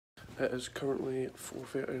It is currently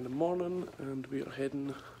 4:30 in the morning and we are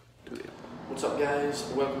heading to there. What's up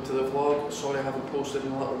guys, welcome to the vlog. Sorry I haven't posted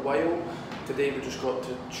in a little while. Today we just got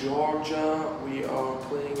to Georgia. We are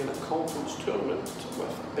playing in a conference tournament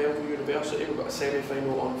with Bellevue University. We've got a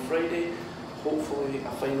semi-final on Friday, hopefully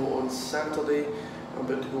a final on Saturday. I'm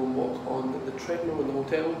about to go and walk on the treadmill in the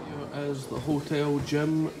hotel. Here is the hotel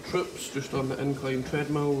gym troops, just on the incline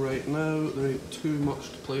treadmill right now. There ain't too much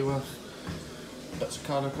to play with. Bits of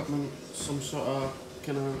car equipment, some sort of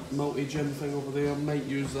kind of multi-gym thing over there. Might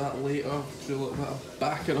use that later, do a little bit of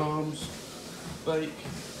back and arms, bike,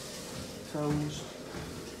 sounds.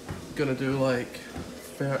 Gonna do like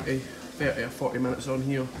 30 or 40 minutes on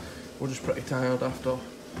here. We're just pretty tired after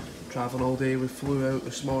travelling all day. We flew out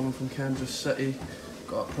this morning from Kansas City,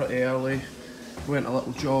 got up pretty early, went a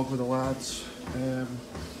little jog with the lads, and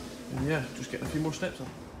yeah, just getting a few more steps in.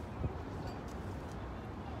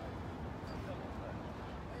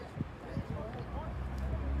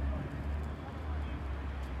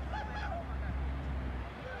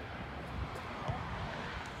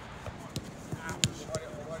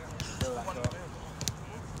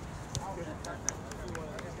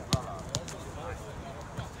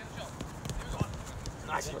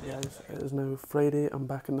 Guys, it is now Friday. I'm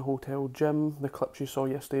back in the hotel gym. The clips you saw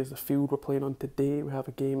yesterday is the field we're playing on today. We have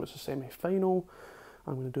a game, it's a semi-final.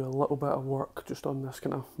 I'm going to do a little bit of work just on this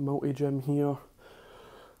kind of multi-gym here.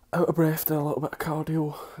 Out of breath, do a little bit of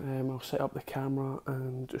cardio. I'll set up the camera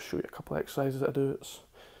and just show you a couple of exercises that I do. It's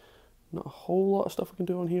not a whole lot of stuff I can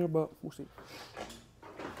do on here, but we'll see.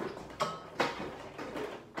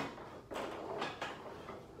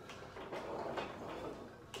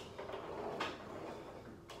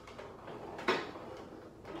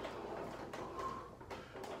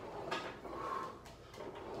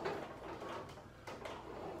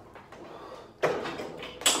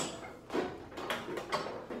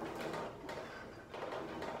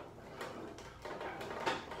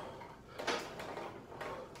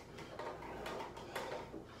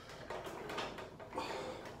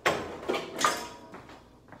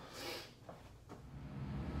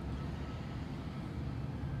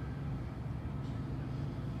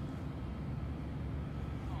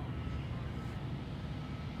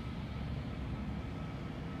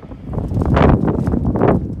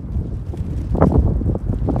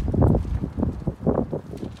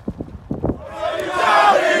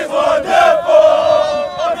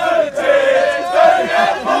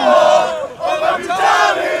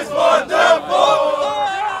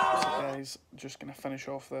 Just going to finish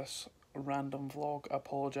off this random vlog. I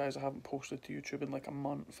apologise, I haven't posted to YouTube in like a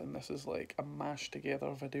month, and this is like a mashed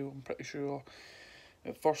together video, I'm pretty sure.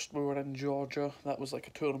 At first we were in Georgia. That was like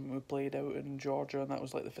a tournament we played out in Georgia, and that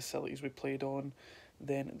was like the facilities we played on.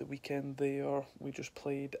 Then at the weekend there we just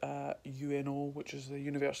played at UNO, which is the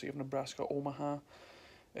University of Nebraska Omaha.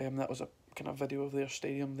 That was a kind of video of their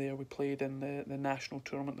stadium there. We played in the national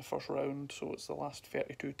tournament, the first round, so it's the last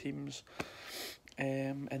 32 teams.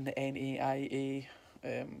 In the NAIA,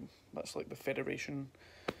 that's like the federation.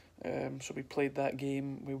 So we played that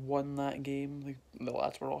game, we won that game. The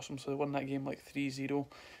lads were awesome, so they won that game like 3-0.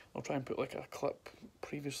 I'll try and put like a clip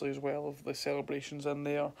previously as well of the celebrations in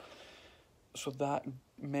there. So that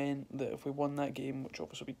meant that if we won that game, which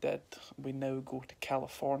obviously we did, we now go to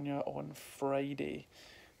California on Friday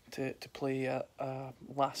to play a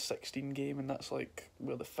last 16 game, and that's like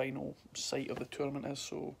where the final site of the tournament is.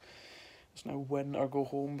 So it's now win or go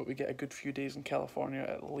home, but we get a good few days in California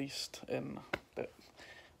at least. But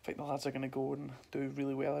I think the lads are going to go and do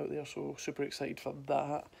really well out there, so super excited for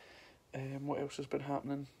that. What else has been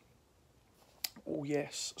happening? Oh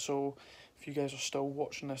yes, so if you guys are still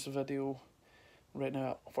watching this video right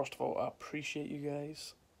now, first of all, I appreciate you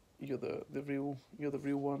guys. You're the real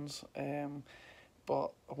ones.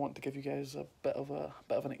 But I want to give you guys a bit of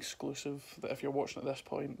an exclusive that if you're watching at this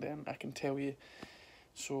point, then I can tell you.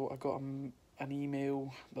 So I got an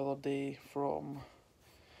email the other day from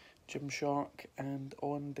Gymshark, and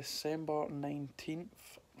on December 19th,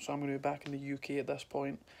 so I'm going to be back in the UK at this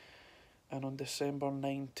point, and on December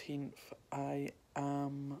 19th I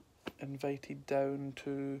am invited down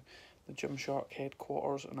to the Gymshark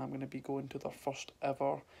headquarters, and I'm going to be going to their first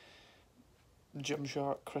ever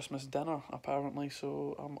Gymshark Christmas dinner apparently,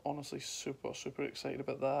 so I'm honestly super excited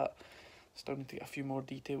about that. Still need to get a few more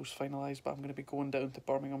details finalised, but I'm going to be going down to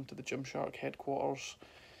Birmingham to the Gymshark headquarters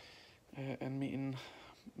and meeting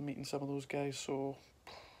some of those guys, so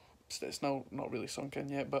it's now not really sunk in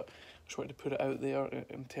yet, but I just wanted to put it out there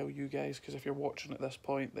and tell you guys, because if you're watching at this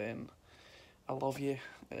point, then I love you.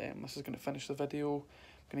 This is going to finish the video.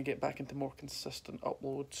 I'm going to get back into more consistent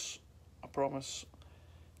uploads, I promise.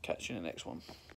 Catch you in the next one.